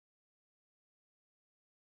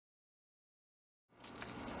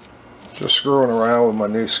Just screwing around with my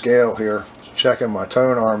new scale here, checking my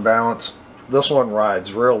tone arm balance. This one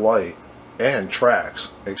rides real light and tracks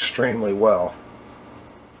extremely well.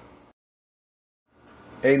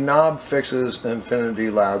 A knob fixes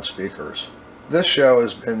infinity loudspeakers. This show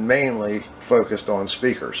has been mainly focused on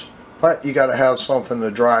speakers, but you gotta have something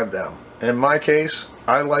to drive them. In my case,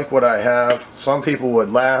 I like what I have. Some people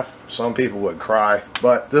would laugh, some people would cry,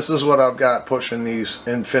 but this is what I've got pushing these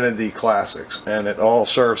Infinity Classics, and it all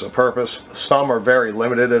serves a purpose. Some are very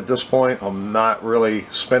limited at this point. I'm not really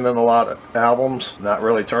spinning a lot of albums, not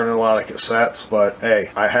really turning a lot of cassettes, but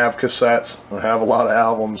hey, I have cassettes, I have a lot of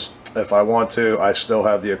albums. If I want to, I still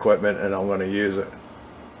have the equipment and I'm going to use it.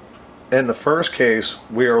 In the first case,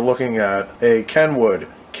 we are looking at a Kenwood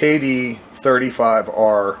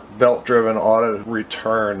KD35R belt-driven auto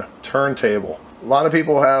return turntable. A lot of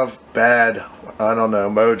people have bad, I don't know,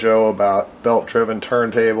 mojo about belt-driven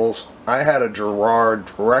turntables. I had a Gerard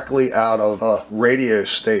directly out of a radio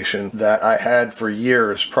station that I had for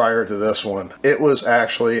years prior to this one. It was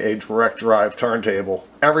actually a direct drive turntable.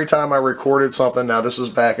 Every time I recorded something, now this is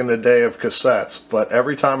back in the day of cassettes, but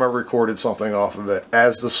every time I recorded something off of it,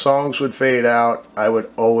 as the songs would fade out, I would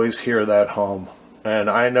always hear that hum. And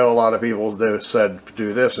I know a lot of people said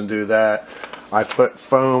do this and do that. I put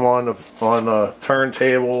foam on the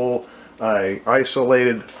turntable. I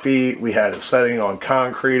isolated the feet. We had it setting on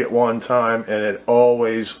concrete at one time, and it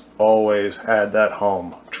always had that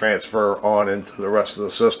hum transfer on into the rest of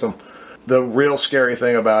the system. The real scary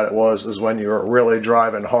thing about it is when you were really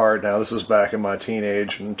driving hard. Now this is back in my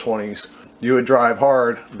teenage and 20s. You would drive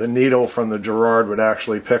hard, the needle from the Gerard would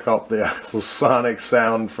actually pick up the sonic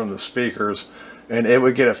sound from the speakers, and it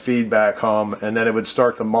would get a feedback hum, and then it would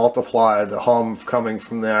start to multiply the hum coming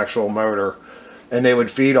from the actual motor, and they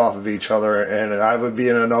would feed off of each other, and I would be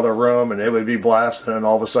in another room and it would be blasting, and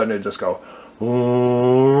all of a sudden it'd just go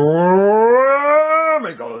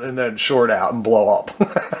and then short out and blow up.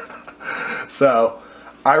 So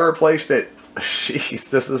I replaced it. Jeez,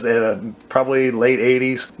 this is in probably late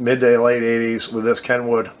 80s, mid to late 80s with this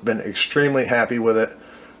Kenwood. Been extremely happy with it.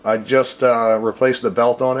 I just replaced the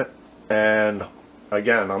belt on it, and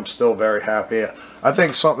again, I'm still very happy. I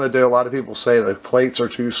think something to do. A lot of people say the plates are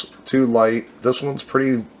too light. This one's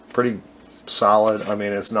pretty solid. I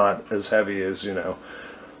mean, it's not as heavy as, you know,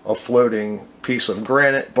 a floating piece of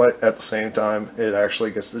granite, but at the same time, it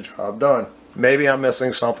actually gets the job done. Maybe I'm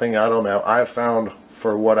missing something. I don't know. I've found,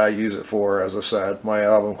 for what I use it for, as I said, my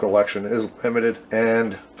album collection is limited,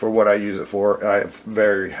 and for what I use it for, I'm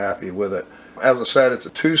very happy with it. As I said, it's a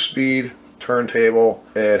 2-speed turntable.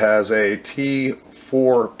 It has a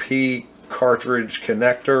T4P cartridge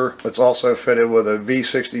connector. It's also fitted with a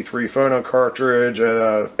V63 phono cartridge and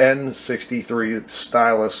a N63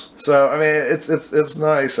 stylus. So I mean, it's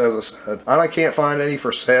nice, as I said. I can't find any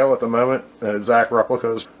for sale at the moment, exact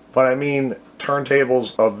replicas. But I mean,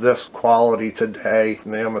 turntables of this quality today,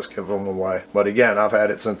 they almost give them away. But again, I've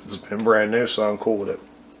had it since it's been brand new, so I'm cool with it.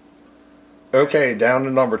 Okay, down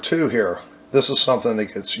to number 2 here. This is something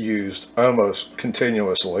that gets used almost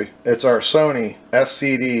continuously. It's our Sony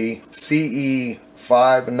SCD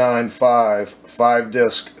CE595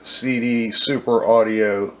 5-disc CD Super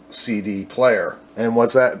Audio CD player. And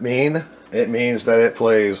what's that mean? It means that it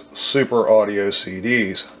plays Super Audio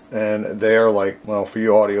CDs. And they're like, well, for you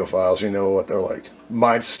audiophiles, you know what they're like.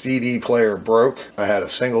 My CD player broke. I had a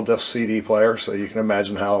single disc CD player, so you can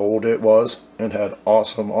imagine how old it was, and had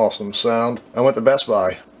awesome sound. I went to Best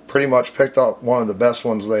Buy, pretty much picked up one of the best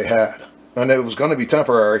ones they had. And it was going to be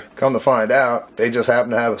temporary. Come to find out, they just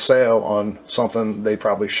happened to have a sale on something they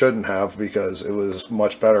probably shouldn't have, because it was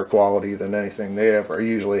much better quality than anything they ever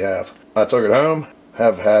usually have. I took it home,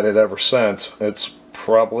 have had it ever since. It's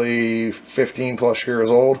probably 15 plus years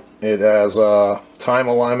old. It has time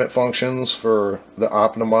alignment functions for the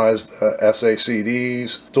optimized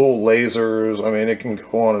SACDs, dual lasers. I mean, it can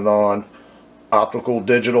go on and on. Optical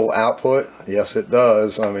digital output, yes it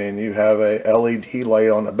does. I mean, you have a LED light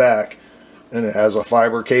on the back, and it has a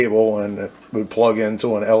fiber cable, and it would plug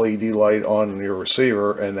into an LED light on your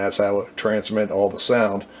receiver, and that's how it transmits all the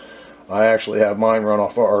sound. I actually have mine run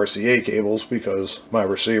off of RCA cables because my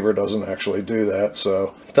receiver doesn't actually do that,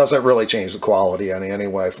 so it doesn't really change the quality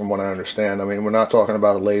anyway, from what I understand. I mean, we're not talking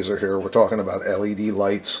about a laser here, we're talking about LED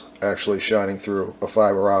lights actually shining through a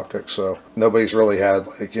fiber optic, so nobody's really had,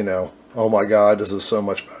 like, you know, oh my god, this is so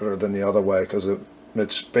much better than the other way, because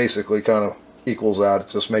it's basically kind of equals out. It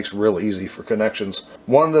just makes it real easy for connections.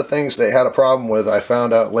 One of the things they had a problem with, I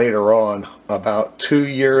found out later on, about 2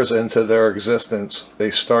 years into their existence,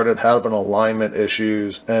 they started having alignment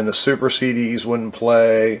issues, and the super CDs wouldn't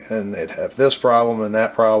play, and they'd have this problem and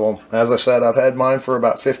that problem. As I said, I've had mine for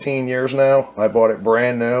about 15 years now. I bought it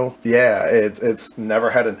brand new. Yeah, it's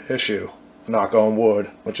never had an issue. Knock on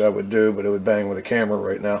wood, which I would do, but it would bang with a camera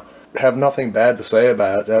right now. Have nothing bad to say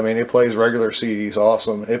about it. I mean, it plays regular CDs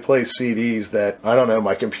awesome. It plays CDs that, I don't know,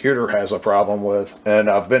 my computer has a problem with, and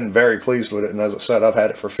I've been very pleased with it. And as I said, I've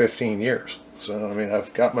had it for 15 years. So, I mean,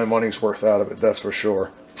 I've got my money's worth out of it, that's for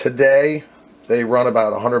sure. Today, they run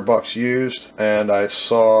about $100 used, and I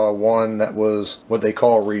saw one that was what they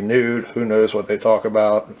call renewed. Who knows what they talk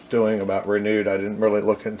about doing about renewed. I didn't really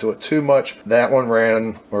look into it too much. That one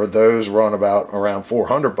ran, or those run about around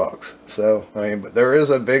 $400. So, I mean, but there is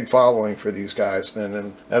a big following for these guys. And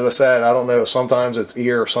then, as I said, I don't know, sometimes it's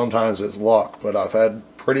ear, sometimes it's luck, but I've had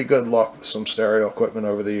pretty good luck with some stereo equipment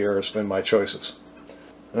over the years in my choices.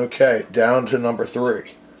 Okay, down to number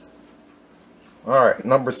 3. Alright,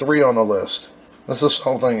 number 3 on the list. This is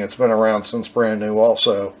something that's been around since brand new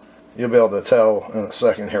also. You'll be able to tell in a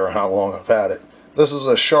second here how long I've had it. This is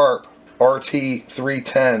a Sharp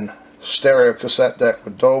RT310 stereo cassette deck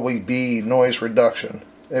with Dolby B noise reduction.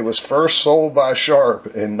 It was first sold by Sharp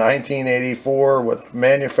in 1984 with a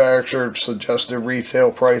manufacturer suggested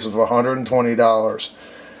retail price of $120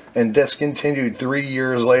 and discontinued 3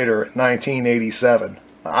 years later in 1987.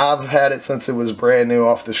 I've had it since it was brand new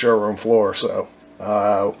off the showroom floor, so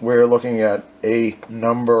we're looking at a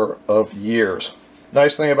number of years.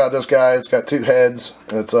 Nice thing about this guy, it's got 2 heads.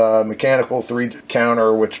 It's a mechanical 3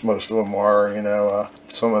 counter, which most of them are, you know,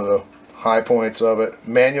 some of the high points of it.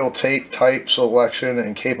 Manual tape type selection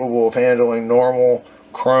and capable of handling normal,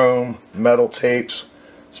 chrome, metal tapes.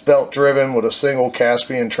 It's belt driven with a single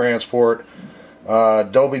Caspian transport.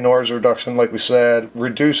 Dolby noise reduction, like we said,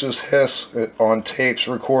 reduces hiss on tapes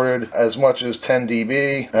recorded as much as 10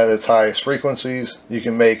 dB at its highest frequencies. You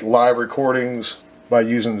can make live recordings by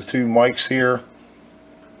using the 2 mics here,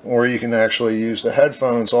 or you can actually use the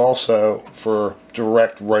headphones also for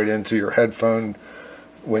direct right into your headphone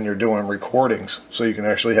when you're doing recordings, so you can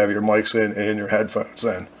actually have your mics in and your headphones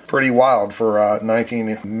in. Pretty wild for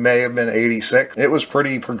may have been 86. It was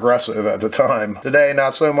pretty progressive at the time. Today,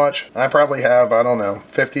 not so much. I probably have, I don't know,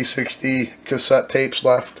 50, 60 cassette tapes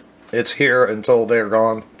left. It's here until they're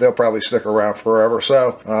gone. They'll probably stick around forever.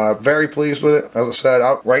 So, very pleased with it. As I said,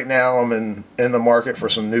 right now I'm in the market for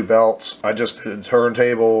some new belts. I just did a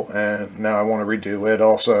turntable, and now I want to redo it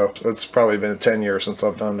also. So it's probably been 10 years since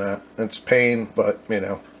I've done that. It's pain, but, you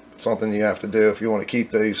know, something you have to do if you want to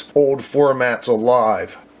keep these old formats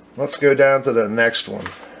alive. Let's go down to the next one.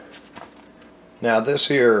 Now this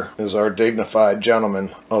here is our dignified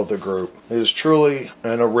gentleman of the group. It is truly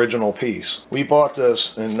an original piece. We bought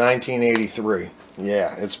this in 1983.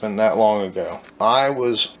 Yeah, it's been that long ago. I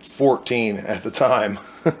was 14 at the time.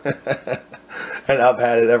 And I've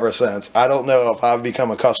had it ever since. I don't know if I've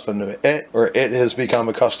become accustomed to it or it has become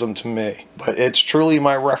accustomed to me. But it's truly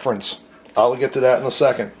my reference. I'll get to that in a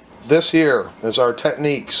second. This here is our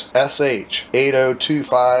Technics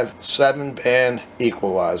SH8025 7-band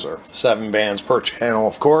equalizer. 7 bands per channel,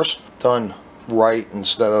 of course. Done right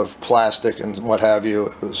instead of plastic and what have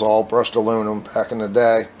you. It was all brushed aluminum back in the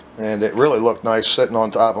day. And it really looked nice sitting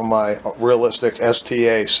on top of my realistic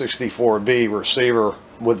STA64B receiver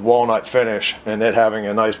with walnut finish, and it having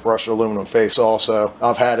a nice brushed aluminum face also.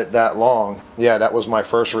 I've had it that long. Yeah, that was my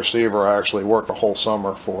first receiver I actually worked a whole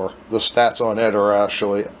summer for. The stats on it are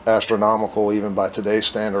actually astronomical even by today's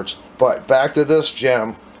standards. But back to this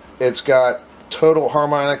gem. It's got total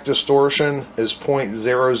harmonic distortion is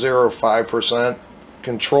 0.005%.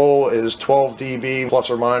 Control is 12 dB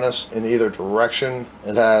plus or minus in either direction.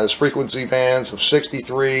 It has frequency bands of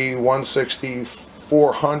 63, 160,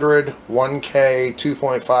 400, 1K,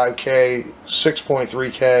 2.5K,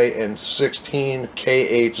 6.3K, and 16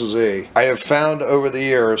 kHz. I have found over the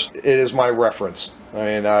years it is my reference. I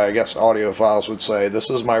mean, I guess audiophiles would say this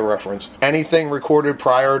is my reference. Anything recorded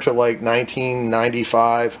prior to like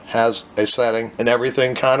 1995 has a setting, and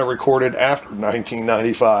everything kind of recorded after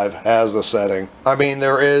 1995 has a setting. I mean,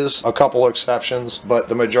 there is a couple exceptions, but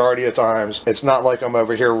the majority of times, it's not like I'm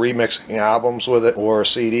over here remixing albums with it or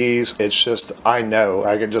CDs. It's just, I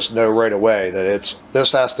can just know right away that it's,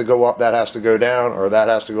 this has to go up, that has to go down, or that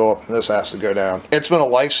has to go up, and this has to go down. It's been a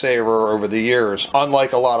lifesaver over the years.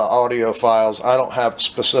 Unlike a lot of audiophiles, I don't have a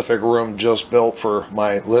specific room just built for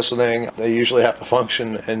my listening. They usually have to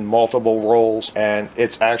function in multiple roles, and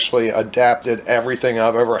it's actually adapted everything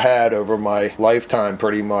I've ever had over my lifetime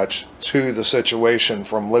pretty much to the situation,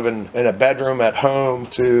 from living in a bedroom at home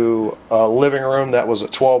to a living room that was a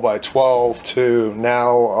 12 by 12 to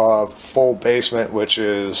now a full basement which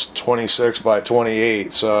is 26 by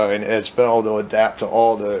 28. So, and it's been able to adapt to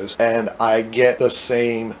all those, and I get the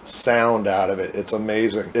same sound out of it. It's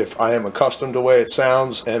amazing. If I am accustomed to the way it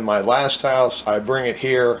sounds in my last house, I bring it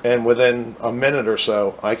here, and within a minute or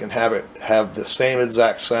so I can have it have the same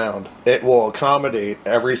exact sound. It will accommodate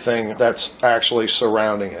everything that's actually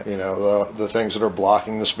surrounding it, you know, the things that are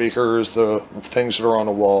blocking the speakers, the things that are on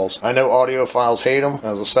the walls. I know audiophiles hate them.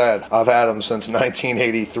 As I said, I've had them since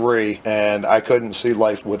 1983, and I couldn't see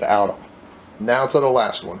life without them. Now to the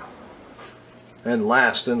last one. And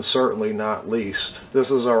last and certainly not least, this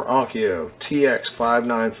is our Onkyo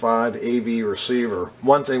TX595 AV receiver.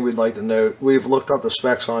 One thing we'd like to note, we've looked up the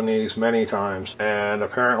specs on these many times, and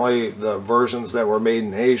apparently the versions that were made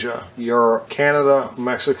in Asia, Europe, Canada,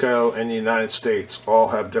 Mexico, and the United States all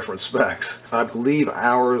have different specs. I believe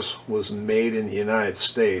ours was made in the United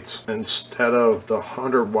States. Instead of the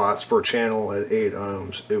 100 watts per channel at 8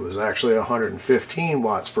 ohms, it was actually 115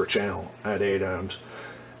 watts per channel at 8 ohms.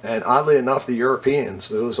 And oddly enough, the Europeans,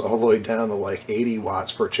 it was all the way down to like 80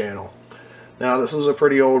 watts per channel. Now, this is a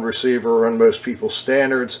pretty old receiver on most people's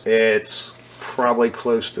standards. It's probably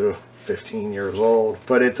close to 15 years old,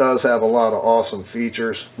 but it does have a lot of awesome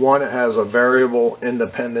features. One, it has a variable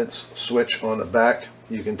independence switch on the back.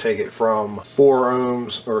 You can take it from 4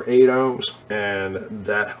 ohms or 8 ohms, and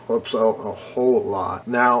that helps out a whole lot.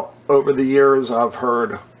 Now, over the years, I've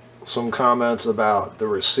heard some comments about the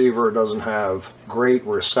receiver doesn't have great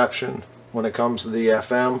reception when it comes to the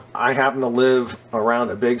FM. I happen to live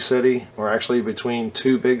around a big city, or actually between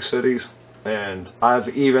 2 big cities, and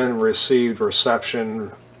I've even received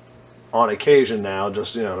reception on occasion now,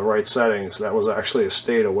 just, you know, the right settings, that was actually a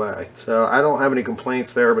state away. So I don't have any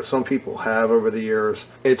complaints there, but some people have over the years.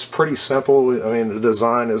 It's pretty simple. I mean, the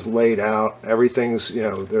design is laid out. Everything's, you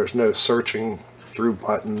know, there's no searching through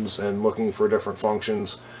buttons and looking for different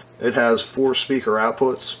functions. It has 4 speaker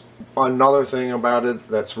outputs. Another thing about it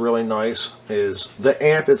that's really nice is the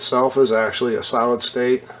amp itself is actually a solid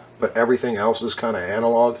state, but everything else is kind of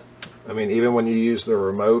analog. I mean, even when you use the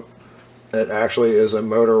remote, it actually is a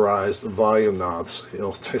motorized volume knob. So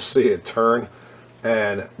you'll just see it turn.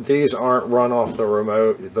 And these aren't run off the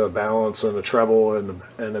remote, the balance and the treble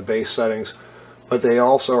and the bass settings, but they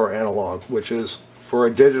also are analog, which is, for a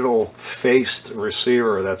digital faced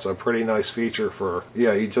receiver, that's a pretty nice feature for,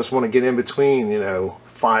 yeah, you just want to get in between, you know,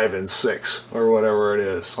 5 and 6 or whatever it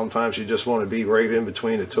is. Sometimes you just want to be right in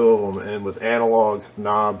between the 2 of them, and with analog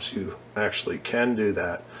knobs you actually can do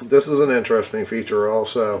that. This is an interesting feature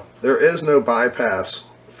also. There is no bypass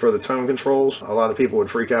for the tone controls. A lot of people would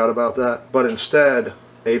freak out about that, but instead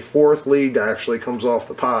a 4th lead actually comes off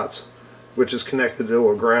the pots, which is connected to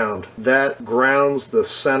a ground. That grounds the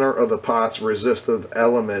center of the pot's resistive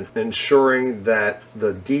element, ensuring that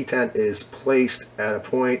the detent is placed at a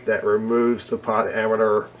point that removes the pot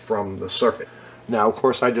emitter from the circuit. Now, of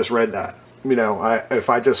course, I just read that. You know, if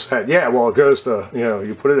I just said, yeah, well, it goes to, you know,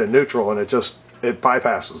 you put it in neutral and it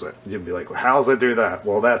bypasses it. You'd be like, well, how does it do that?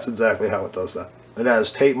 Well, that's exactly how it does that. It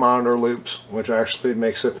has tape monitor loops, which actually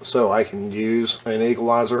makes it so I can use an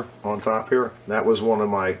equalizer on top here. That was one of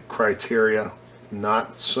my criteria.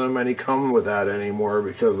 Not so many come with that anymore,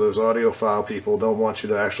 because those audiophile people don't want you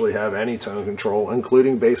to actually have any tone control,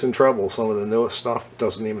 including bass and treble. Some of the newest stuff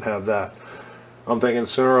doesn't even have that. I'm thinking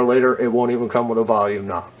sooner or later it won't even come with a volume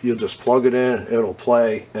knob. You'll just plug it in, it'll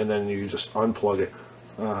play, and then you just unplug it.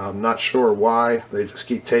 I'm not sure why. They just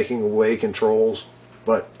keep taking away controls.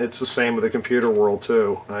 But it's the same with the computer world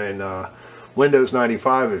too. I mean, Windows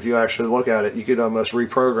 95, if you actually look at it, you could almost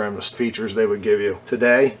reprogram the features they would give you.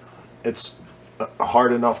 Today, it's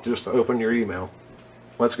hard enough just to open your email.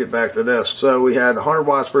 Let's get back to this. So we had 100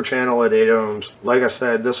 watts per channel at 8 ohms. Like I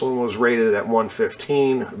said, this one was rated at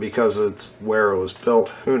 115 because it's where it was built.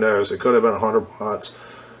 Who knows? It could have been 100 watts.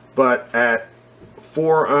 But at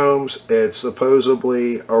 4 ohms, it's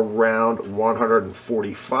supposedly around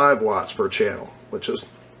 145 watts per channel, which is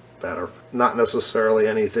better. Not necessarily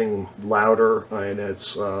anything louder. I mean,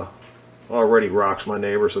 it's already rocks my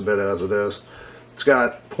neighbors a bit as it is. It's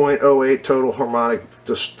got 0.08 total harmonic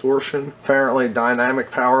distortion. Apparently,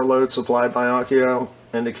 dynamic power load supplied by Onkyo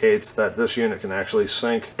indicates that this unit can actually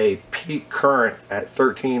sink a peak current at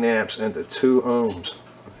 13 amps into 2 ohms.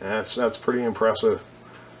 That's pretty impressive.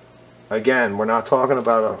 Again, we're not talking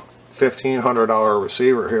about a $1,500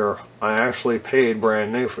 receiver here. I actually paid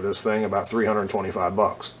brand new for this thing about 325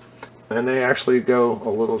 bucks. And they actually go a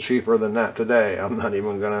little cheaper than that today. I'm not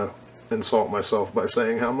even going to insult myself by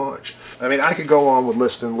saying how much. I mean, I could go on with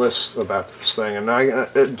lists and lists about this thing,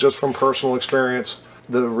 and just from personal experience,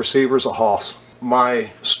 the receiver's a hoss.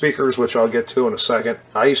 My speakers, which I'll get to in a second,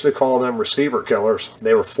 I used to call them receiver killers.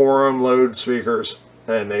 They were 4-ohm load speakers,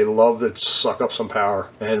 and they love to suck up some power.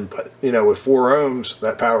 But you know, with 4 ohms,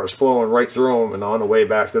 that power is flowing right through them and on the way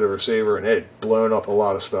back to the receiver, and it blown up a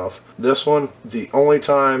lot of stuff. This one, the only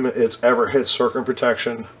time it's ever hit circuit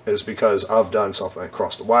protection is because I've done something.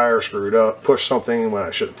 Crossed the wire, screwed up, pushed something when I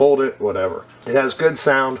should have pulled it, whatever. It has good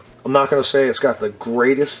sound. I'm not going to say it's got the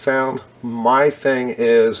greatest sound. My thing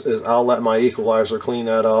is I'll let my equalizer clean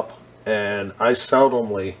that up. And I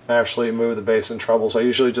seldomly actually move the bass and trebles. I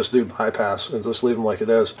usually just do bypass and just leave them like it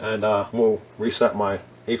is. And we'll reset my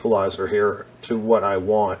equalizer here to what I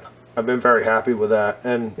want. I've been very happy with that.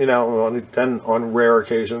 And you know, on rare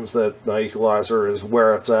occasions that my equalizer is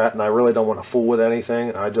where it's at and I really don't want to fool with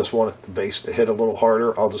anything, I just want the bass to hit a little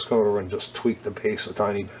harder, I'll just go over and just tweak the bass a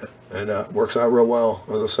tiny bit. And it works out real well.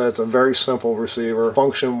 As I said, it's a very simple receiver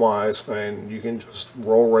function wise, and you can just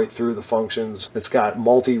roll right through the functions. It's got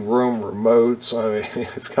multi-room remotes. I mean,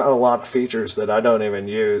 it's got a lot of features that I don't even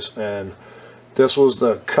use. And this was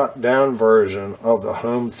the cut down version of the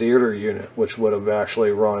home theater unit, which would have actually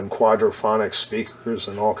run quadraphonic speakers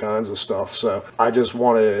and all kinds of stuff. So I just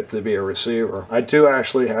wanted it to be a receiver. I do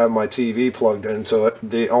actually have my TV plugged into it.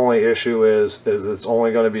 The only issue is it's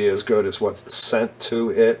only going to be as good as what's sent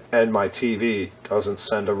to it, and my TV doesn't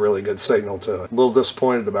send a really good signal to it. A little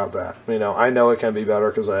disappointed about that. You know, I know it can be better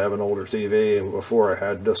because I have an older TV, and before I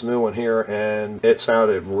had this new one here, and it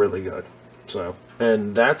sounded really good. So,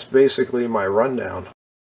 and that's basically my rundown.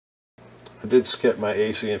 I did skip my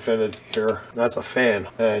AC Infinity here. That's a fan,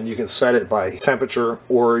 and you can set it by temperature,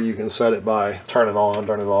 or you can set it by turn it on,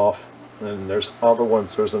 turn it off. And there's other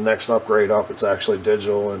ones. There's the next upgrade up. It's actually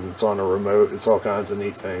digital and it's on a remote. It's all kinds of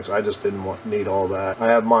neat things. I just didn't need all that. I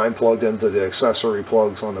have mine plugged into the accessory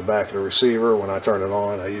plugs on the back of the receiver. When I turn it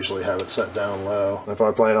on, I usually have it set down low. If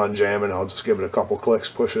I plan on jamming, I'll just give it a couple clicks,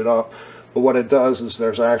 push it up. But what it does is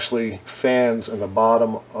there's actually fans in the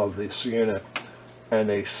bottom of this unit, and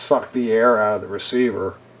they suck the air out of the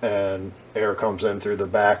receiver, and air comes in through the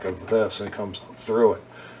back of this and comes up through it.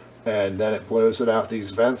 And then it blows it out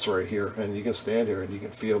these vents right here, and you can stand here and you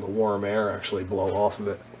can feel the warm air actually blow off of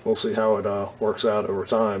it. We'll see how it works out over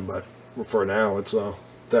time, but for now it's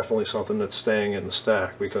definitely something that's staying in the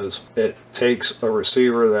stack, because it takes a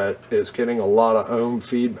receiver that is getting a lot of ohm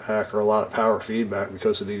feedback or a lot of power feedback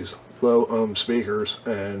because of these low ohm speakers,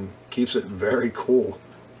 and keeps it very cool.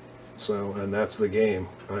 So, and that's the game.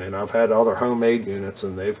 I mean, I've had other homemade units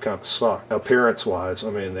and they've kind of sucked appearance wise. I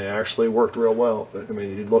mean, they actually worked real well, but I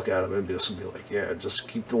mean, you'd look at them and just be like, yeah, just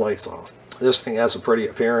keep the lights off. This thing has a pretty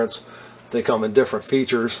appearance. They come in different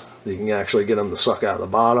features. You can actually get them to suck out of the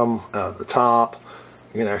bottom, out of the top.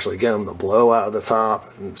 You can actually get them to blow out of the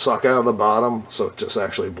top and suck out of the bottom, so it just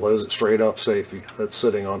actually blows it straight up. Say if it's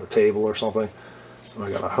sitting on the table or something. I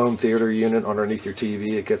got a home theater unit underneath your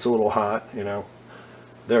TV. It gets a little hot, you know.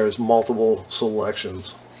 There's multiple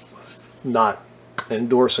selections. Not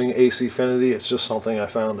endorsing AC Infinity. It's just something I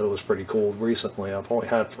found that was pretty cool recently. I've only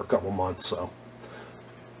had it for a couple months, so.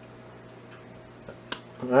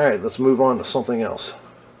 Alright, let's move on to something else.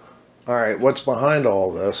 Alright, what's behind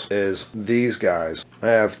all this is these guys. I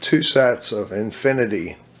have 2 sets of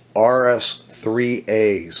Infinity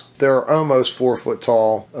RS-IIIas. They're almost 4 foot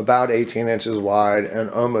tall, about 18 inches wide, and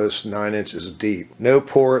almost 9 inches deep. No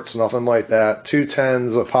ports, nothing like that. 2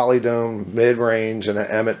 10s, a polydome mid-range, and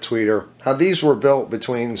an Emit tweeter. Now these were built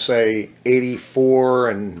between, say, 84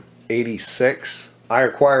 and 86. I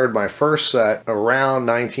acquired my first set around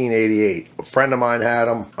 1988. A friend of mine had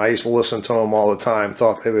them. I used to listen to them all the time,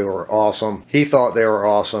 thought they were awesome. He thought they were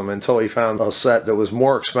awesome until he found a set that was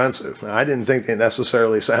more expensive. I didn't think they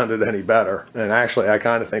necessarily sounded any better. And actually, I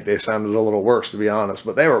kind of think they sounded a little worse, to be honest.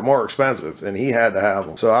 But they were more expensive, and he had to have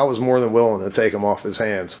them. So I was more than willing to take them off his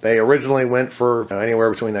hands. They originally went for anywhere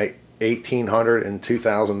between $1,800 and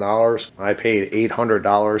 $2,000. I paid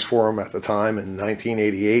 $800 for them at the time in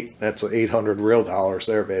 1988. That's 800 real dollars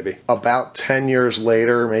there, baby. About 10 years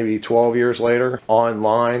later, maybe 12 years later,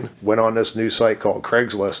 online, went on this new site called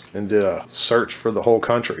Craigslist and did a search for the whole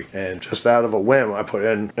country. And just out of a whim, I put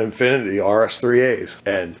in Infinity RS-IIIas,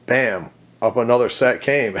 and bam, up another set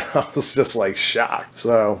came. I was just like shocked.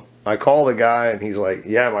 So I call the guy and he's like,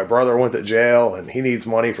 yeah, my brother went to jail and he needs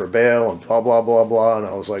money for bail and blah, blah, blah, blah. And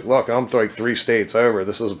I was like, look, I'm like 3 states over.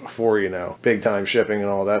 This is before, you know, big time shipping and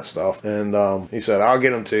all that stuff. And he said, I'll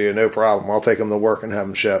get them to you, no problem. I'll take them to work and have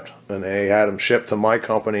them shipped. And they had them shipped to my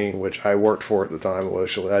company, which I worked for at the time. Well,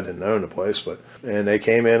 actually, I didn't own the place, and they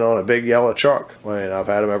came in on a big yellow truck. And I've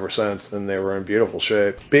had them ever since, and they were in beautiful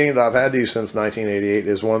shape. Being that I've had these since 1988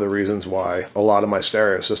 is one of the reasons why a lot of my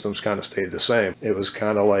stereo systems kind of stayed the same. It was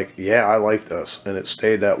kind of like, yeah, I like this, and it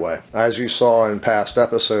stayed that way. As you saw in past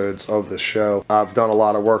episodes of this show, I've done a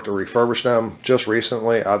lot of work to refurbish them. Just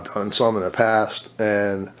recently, I've done some in the past,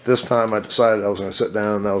 and this time I decided I was going to sit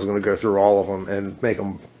down and I was going to go through all of them and make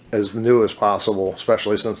them as new as possible,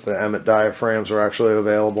 especially since the Emit diaphragms are actually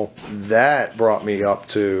available. That brought me up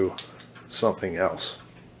to something else.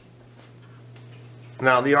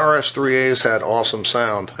 Now, the RS-IIIas had awesome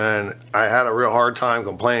sound, and I had a real hard time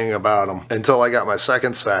complaining about them until I got my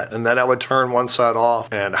second set, and then I would turn one set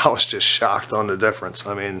off, and I was just shocked on the difference.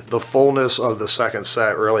 I mean, the fullness of the second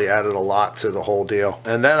set really added a lot to the whole deal.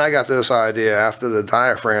 And then I got this idea after the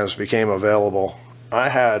diaphragms became available. I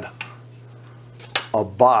had a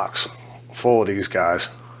box full of these guys,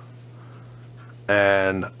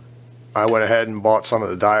 and I went ahead and bought some of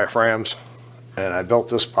the diaphragms, and I built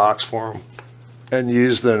this box for them and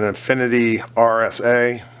used an Infinity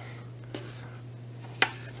RSa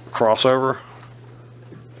crossover,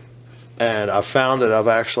 and I found that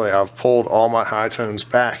I've pulled all my high tones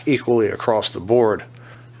back equally across the board.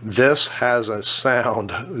 This has a sound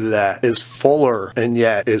that is fuller and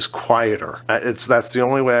yet is quieter. That's the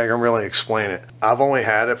only way I can really explain it. I've only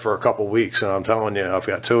had it for a couple weeks, and I'm telling you, I've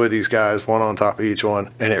got 2 of these guys, one on top of each one,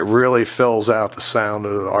 and it really fills out the sound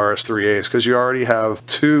of the RS-IIIas, because you already have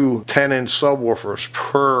 2 10-inch subwoofers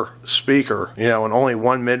per speaker, you know, and only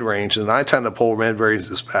 1 mid-range, and I tend to pull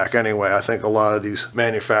mid-ranges back anyway. I think a lot of these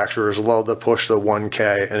manufacturers love to push the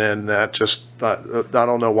 1K, and then that just, I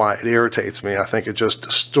don't know why it irritates me. I think it just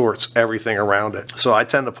distorts everything around it. So I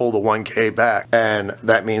tend to pull the 1K back, and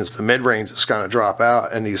that means the mid-range is going to drop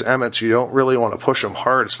out, and these Emits, you don't really want to push them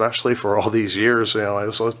hard, especially for all these years. You know, it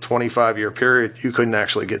was a 25-year period. You couldn't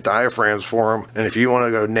actually get diaphragms for them, and if you want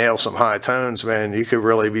to go nail some high tones, man, you could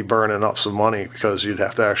really be burning up some money, because you'd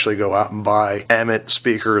have to actually go out and buy Emit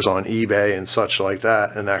speakers on eBay and such like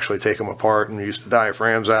that, and actually take them apart and use the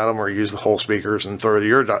diaphragms out of them, or use the whole speakers and throw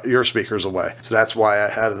your speakers away. So that's why I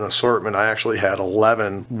had an assortment. I actually had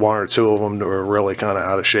 11, 1 or 2 of them that were really kind of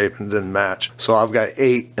out of shape and didn't match. So I've got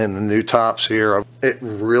 8 in the new tops here. It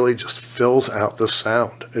really just fills out the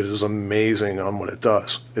sound. It is amazing on what it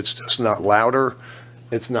does. It's just not louder.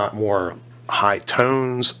 It's not more high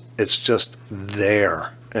tones. It's just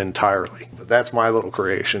there entirely. But that's my little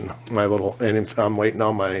creation. And I'm waiting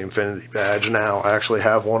on my Infinity badge now. I actually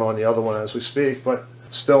have one on the other one as we speak, but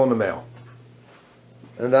still in the mail.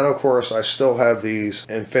 And then, of course, I still have these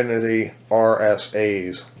Infinity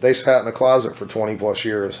RSAs. They sat in the closet for 20 plus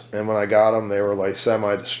years, and when I got them, they were like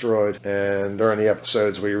semi-destroyed. And during the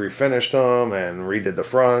episodes, we refinished them and redid the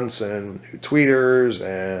fronts and new tweeters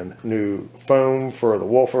and new foam for the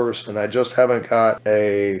woofers. And I just haven't got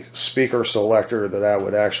a speaker selector that I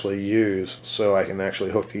would actually use so I can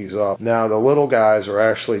actually hook these up. Now, the little guys are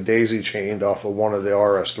actually daisy chained off of one of the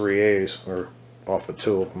RS-IIIas, or off of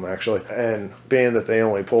 2 of them actually, and being that they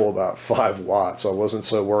only pull about 5 watts, I wasn't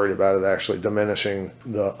so worried about it actually diminishing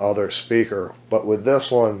the other speaker. But with this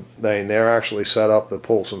one, they're actually set up to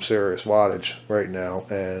pull some serious wattage right now,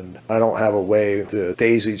 and I don't have a way to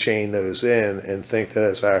daisy chain those in and think that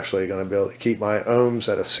it's actually going to be able to keep my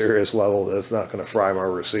ohms at a serious level that it's not going to fry my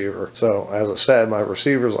receiver. So as I said, my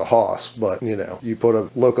receiver's a hoss, but you know, you put a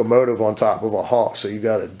locomotive on top of a hoss, so you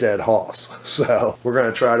got a dead hoss. So we're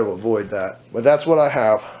going to try to avoid that. But that's what I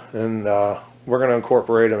have, and we're going to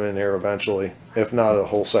incorporate them in here eventually, if not a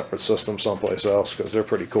whole separate system someplace else, because they're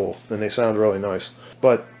pretty cool and they sound really nice.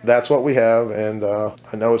 But that's what we have, and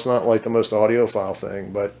I know it's not like the most audiophile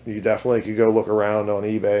thing, but you definitely could go look around on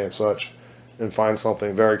eBay and such and find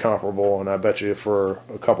something very comparable, and I bet you for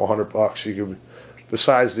a couple $100 you could,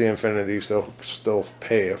 besides the Infinity, still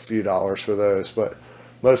pay a few dollars for those. But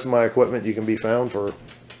most of my equipment you can be found for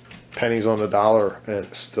pennies on the dollar, and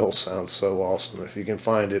it still sounds so awesome if you can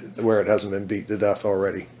find it where it hasn't been beat to death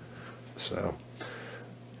already. So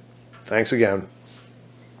thanks again.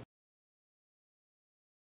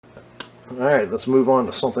 Alright, let's move on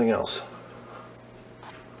to something else.